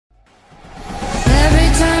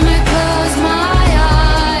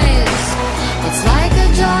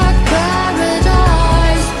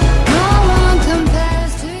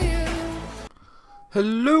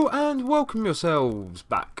Hello and welcome yourselves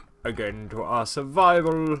back again to our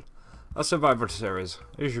survival series.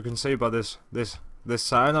 As you can see by this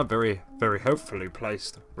sign, I'm very helpfully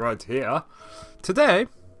placed right here. Today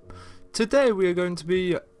we are going to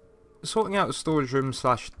be sorting out a storage room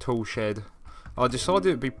slash tool shed. I decided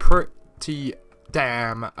it'd be pretty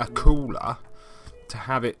damn cooler to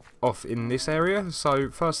have it off in this area. So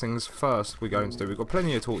first things first, we've got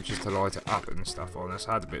plenty of torches to light it up and stuff on us.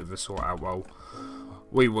 I had a bit of a sort out while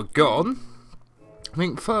we were gone. I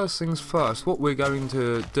think first things first, what we're going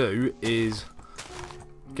to do is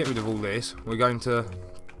get rid of all this. We're going to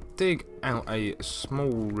dig out a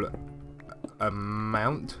small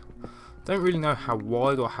amount. Don't really know how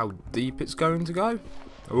wide or how deep it's going to go.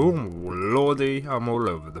 Oh lordy, I'm all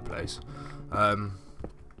over the place. I'm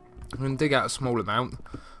going to dig out a small amount.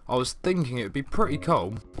 I was thinking it would be pretty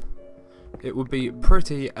cool. It would be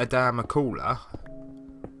pretty damn cooler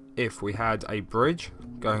if we had a bridge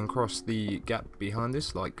going across the gap behind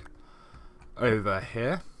us, like over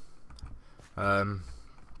here. And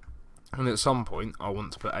at some point I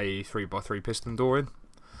want to put a 3x3 piston door in.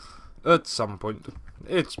 At some point.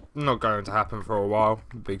 It's not going to happen for a while,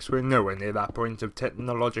 because we're nowhere near that point of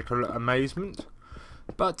technological amazement.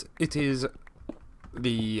 But it is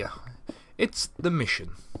it's the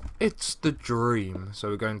mission. It's the dream. So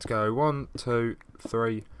we're going to go 1, 2,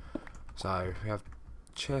 3. So we have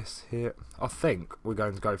chest here. I think we're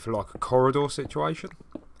going to go for like a corridor situation.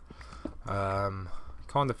 Kind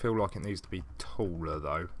of feel like it needs to be taller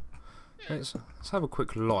though. Let's have a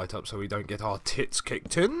quick light up so we don't get our tits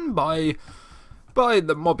kicked in by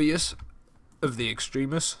the mobbies of the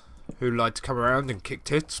extremists who like to come around and kick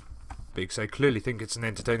tits because they clearly think it's an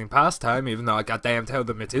entertaining pastime, even though I goddamn tell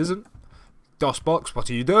them it isn't. DOSBox, what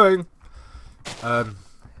are you doing?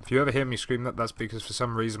 If you ever hear me scream that, that's because for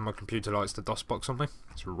some reason my computer likes to DOSBox on me.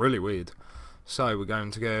 It's really weird. So we're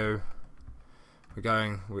going to go.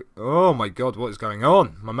 Oh my god, what is going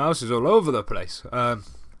on? My mouse is all over the place.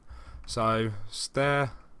 So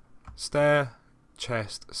stair,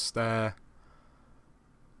 chest, stair.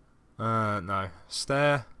 No,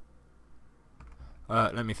 stair.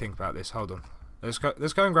 Let me think about this. Hold on. Let's go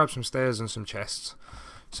and grab some stairs and some chests,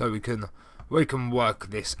 so we can work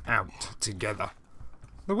this out together.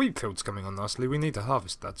 The wheat field's coming on nicely. We need to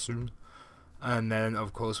harvest that soon. And then,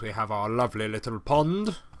 of course, we have our lovely little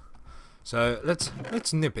pond. So let's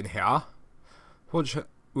nip in here. What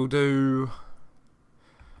we'll do.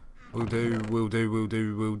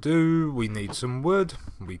 We need some wood.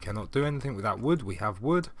 We cannot do anything without wood. We have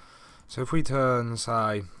wood. So if we turn,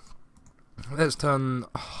 say, let's turn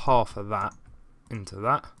half of that into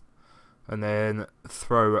that, and then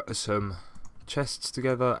throw some chests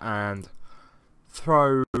together and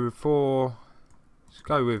throw 4. Let's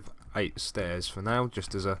go with 8 stairs for now,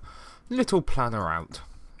 just as a little planner out.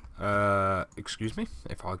 Excuse me,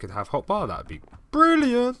 if I could have hotbar, that'd be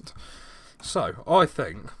brilliant. So I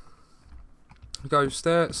think go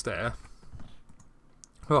stair.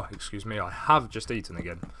 Oh, excuse me, I have just eaten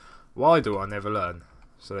again. Why do I never learn?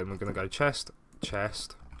 So then we're gonna go chest. If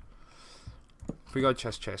we go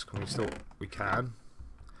chest, we can.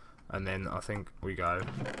 And then I think we go,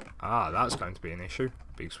 that's going to be an issue,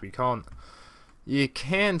 because we can't, you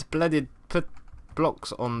can't bloody put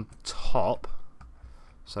blocks on top.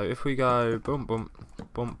 So if we go bump,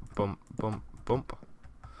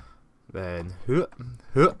 then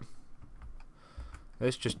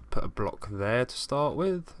let's just put a block there to start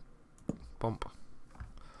with. Bump.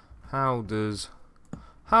 How does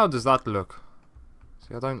that look?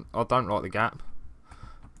 See, I don't like the gap.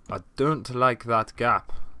 I don't like that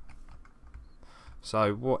gap.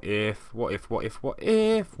 So what if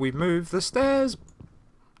we move the stairs?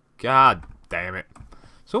 God damn it.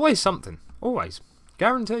 It's always something. Always.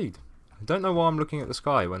 Guaranteed. I don't know why I'm looking at the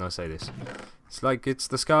sky when I say this. It's like it's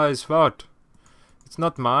the sky's fault. It's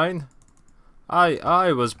not mine.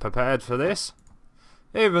 I was prepared for this.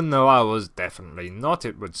 Even though I was definitely not,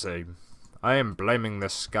 it would seem. I am blaming the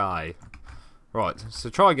sky. Right,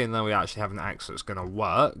 so try again though we actually have an axe that's gonna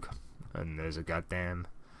work. And there's a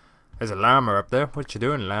llama up there. What you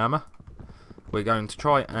doing, llama? We're going to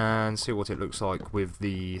try and see what it looks like with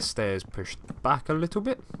the stairs pushed back a little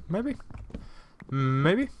bit, maybe?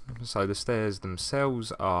 Maybe. So the stairs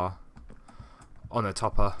themselves are on a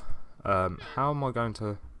topper. How am I going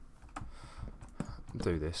to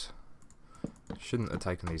do this? Shouldn't have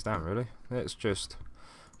taken these down, really. Let's just,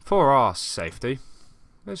 for our safety,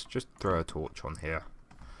 let's just throw a torch on here,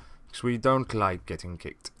 because we don't like getting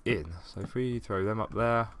kicked in. So if we throw them up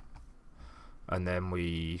there, and then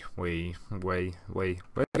we go.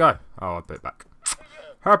 Oh, I put it back.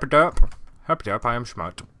 Herp it up, I am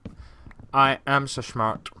smart. I am so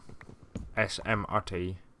smart.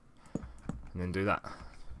 SMRT. And then do that.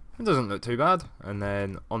 It doesn't look too bad. And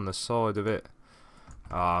then on the side of it,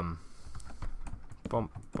 bump,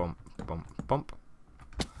 bump, bump, bump.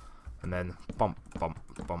 And then bump, bump,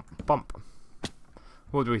 bump, bump.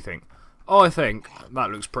 What do we think? I think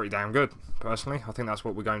that looks pretty damn good, personally. I think that's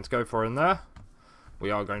what we're going to go for in there. We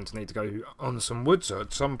are going to need to go on some wood, so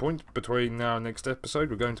at some point between now and next episode,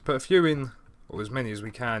 we're going to put a few in, or as many as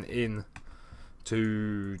we can in,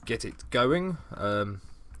 to get it going. And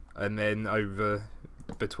then over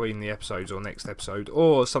between the episodes or next episode,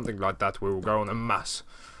 or something like that, we will go on a mass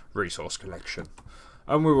resource collection.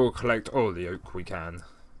 And we will collect all the oak we can.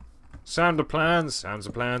 Sound a plan? Sounds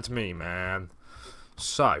a plan to me, man.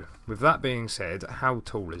 So, with that being said, how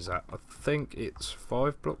tall is that? I think it's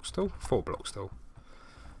 5 blocks tall? 4 blocks tall.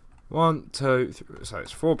 1, 2, 3, so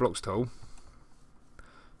it's 4 blocks tall.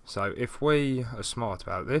 So if we are smart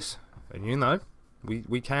about this, and you know,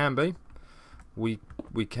 we can be. We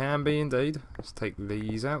can be indeed. Let's take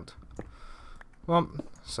these out.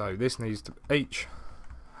 So this needs to each.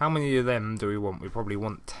 How many of them do we want? We probably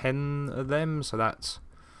want 10 of them, so that's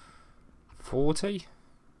 40.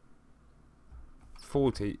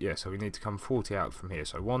 40, yeah, so we need to come 40 out from here.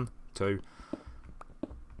 So 1, 2,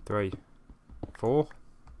 3, 4.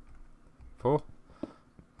 4.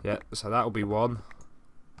 Yeah, so that'll be 1.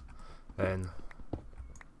 Then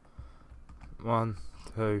 1,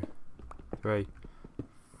 2, 3,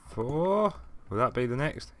 4. Will that be the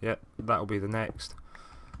next? Yeah, that'll be the next.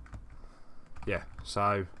 Yeah,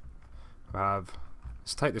 so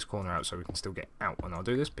let's take this corner out so we can still get out when I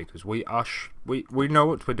do this, because we know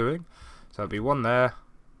what we're doing. So it'll be 1 there,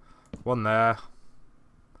 1 there.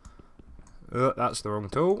 That's the wrong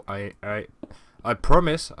tool. I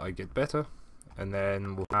promise I get better. And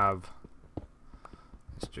then we'll have,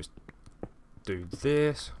 let's just do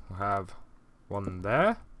this. We'll have 1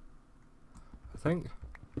 there, I think.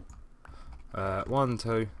 1,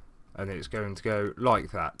 2, and it's going to go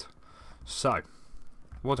like that. So,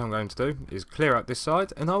 what I'm going to do is clear out this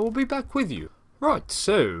side, and I will be back with you. Right,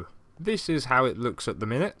 so this is how it looks at the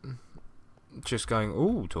minute. Just going,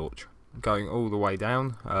 ooh, torch, going all the way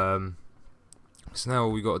down. So now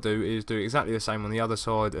all we got to do is do exactly the same on the other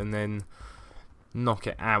side, and then knock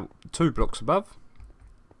it out 2 blocks above.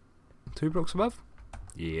 2 blocks above?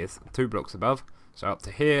 Yes, 2 blocks above. So up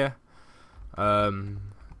to here, and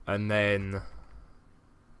then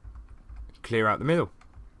clear out the middle.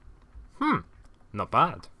 Not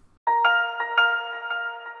bad.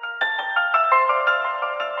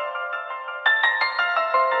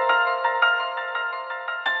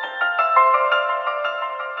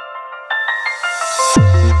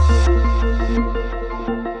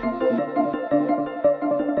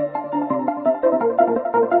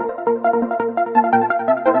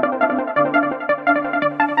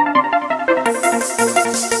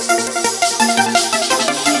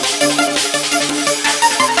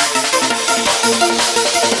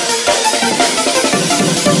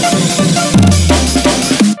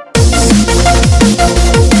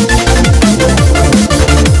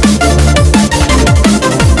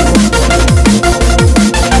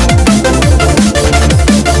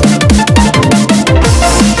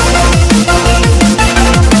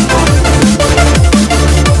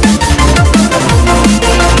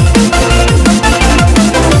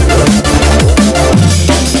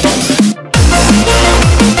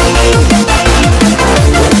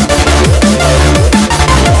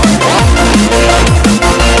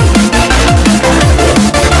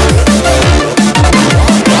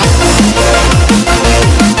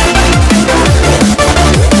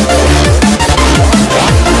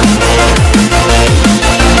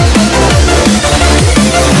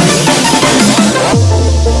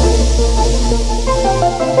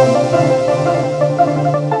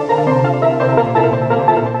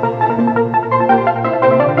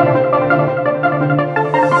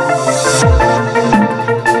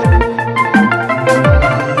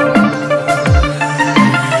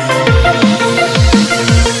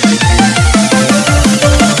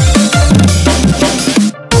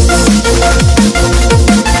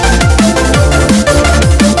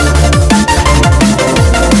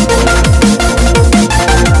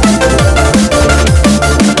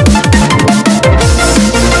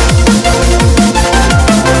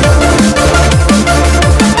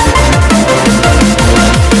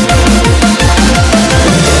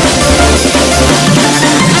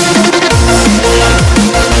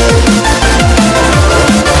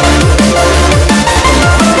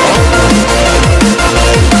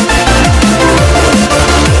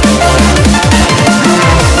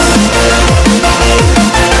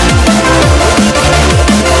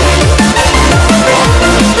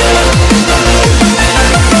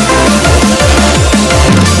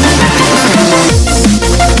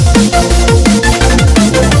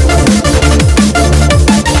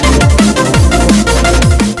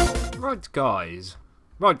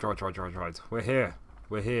 Right. We're here.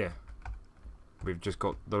 We've just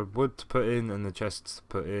got the wood to put in and the chests to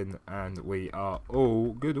put in, and we are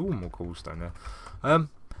all good. All more cobblestone there.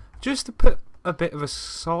 Just to put a bit of a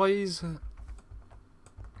size,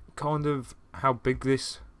 kind of how big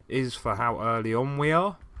this is for how early on we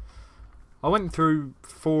are. I went through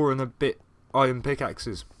 4 and a bit iron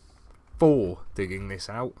pickaxes. 4 digging this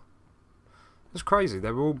out. That's crazy.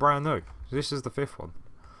 They were all brand new. This is the 5th one.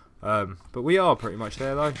 But we are pretty much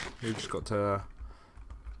there though. We've just got to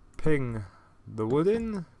ping the wood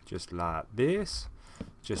in, just like this,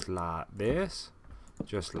 just like this,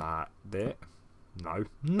 just like that. No,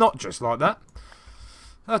 not just like that.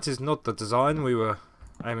 That is not the design we were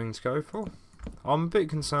aiming to go for. I'm a bit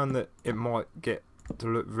concerned that it might get to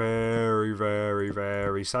look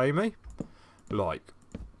very samey, like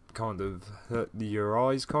kind of hurt your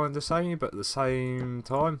eyes kind of samey, but at the same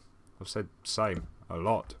time, I've said same a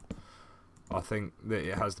lot. I think that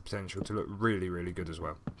it has the potential to look really good as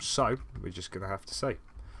well. So, we're just going to have to see.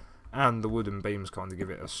 And the wooden beams kind of give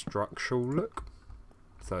it a structural look.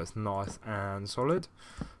 So it's nice and solid.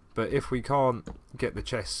 But if we can't get the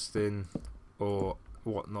chests in or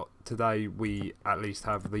whatnot today, we at least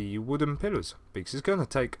have the wooden pillars. Because it's going to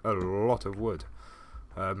take a lot of wood.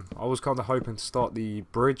 I was kind of hoping to start the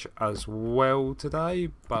bridge as well today,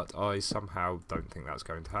 but I somehow don't think that's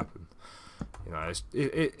going to happen. You know,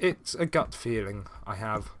 it's a gut feeling I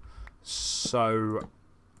have, so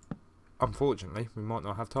unfortunately we might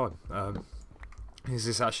not have time. Because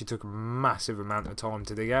this actually took a massive amount of time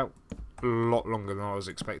to dig out, a lot longer than I was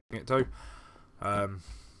expecting it to.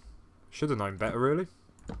 Should have known better, really.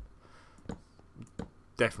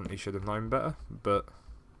 Definitely should have known better, but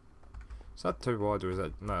is that too wide or is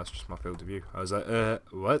that... No, that's just my field of view. I was like,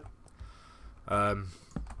 what?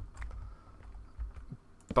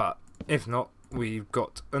 But if not, we've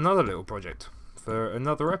got another little project for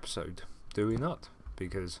another episode, do we not?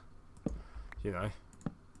 Because, you know,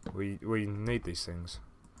 we need these things.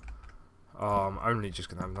 I'm only just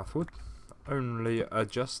going to have enough wood. Only a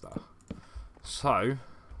juster. So,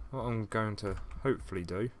 what I'm going to hopefully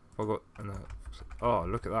do, I've got enough... Oh,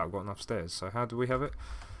 look at that, I've got enough stairs. So how do we have it?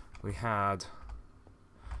 We had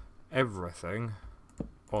everything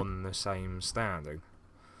on the same standing.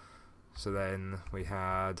 So then we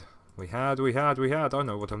had, I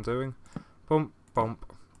know what I'm doing. Bump, bump,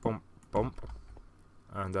 bump, bump.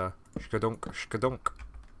 And shkadonk, shkadonk.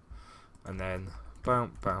 And then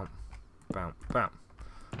bounce, bounce, bounce, bounce.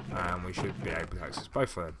 And we should be able to access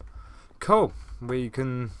both of them. Cool. We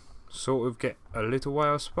can sort of get a little way,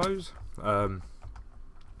 I suppose.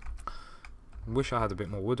 Wish I had a bit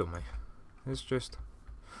more wood on me. Let's just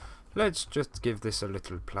give this a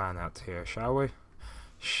little plan out here, shall we?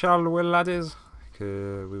 Shall we, laddies? We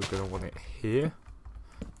were going to want it here.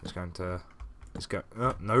 Let's go.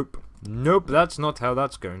 Nope. That's not how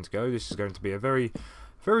that's going to go. This is going to be a very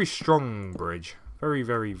strong bridge.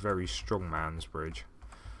 Very strong man's bridge.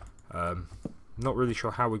 Not really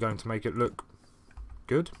sure how we're going to make it look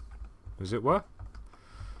good, as it were.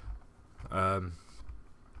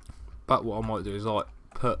 But what I might do is like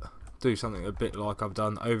do something a bit like I've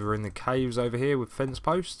done over in the caves over here with fence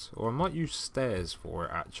posts, or I might use stairs for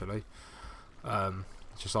it actually,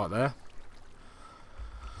 just like there,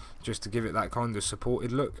 just to give it that kind of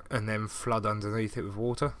supported look, and then flood underneath it with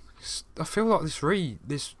water. I feel like this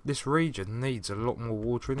region needs a lot more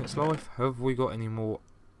water in its life. Have we got any more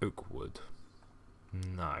oak wood?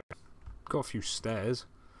 No. Got a few stairs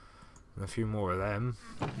and a few more of them,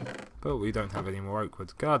 but we don't have any more oak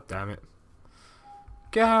wood. God damn it.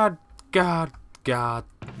 God damn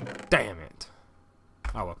it.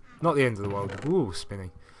 Oh well, not the end of the world. Ooh,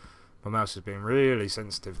 spinning. My mouse has been really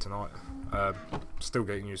sensitive tonight. Still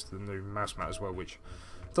getting used to the new mouse mat as well, which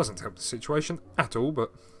doesn't help the situation at all,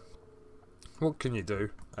 but what can you do,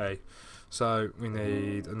 eh? So we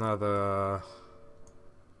need another...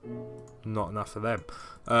 Not enough of them.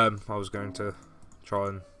 I was going to try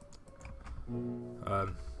and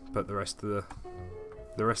put the rest of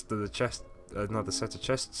the chest, another set of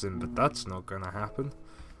chests in, but that's not going to happen.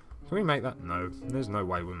 Can we make that? No, there's no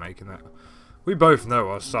way we're making that. We both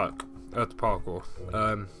know I suck at parkour,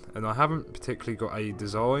 and I haven't particularly got a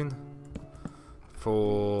design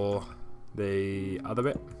for the other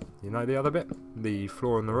bit. You know the other bit? The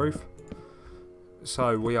floor and the roof.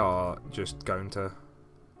 So we are just going to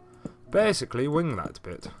basically wing that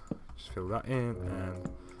bit. Just fill that in, and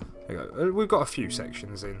there you go. We've got a few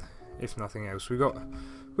sections in, if nothing else.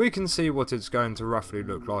 We can see what it's going to roughly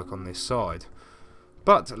look like on this side.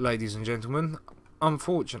 But, ladies and gentlemen,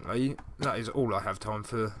 unfortunately, that is all I have time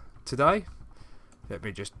for today. Let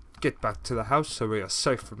me just get back to the house so we are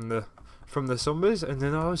safe from from the zombies, and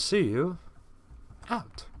then I'll see you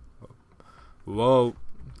out. Whoa,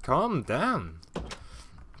 calm down.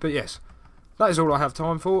 But yes, that is all I have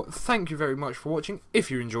time for. Thank you very much for watching. If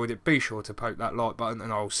you enjoyed it, be sure to poke that like button,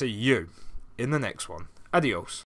 and I'll see you in the next one. Adios.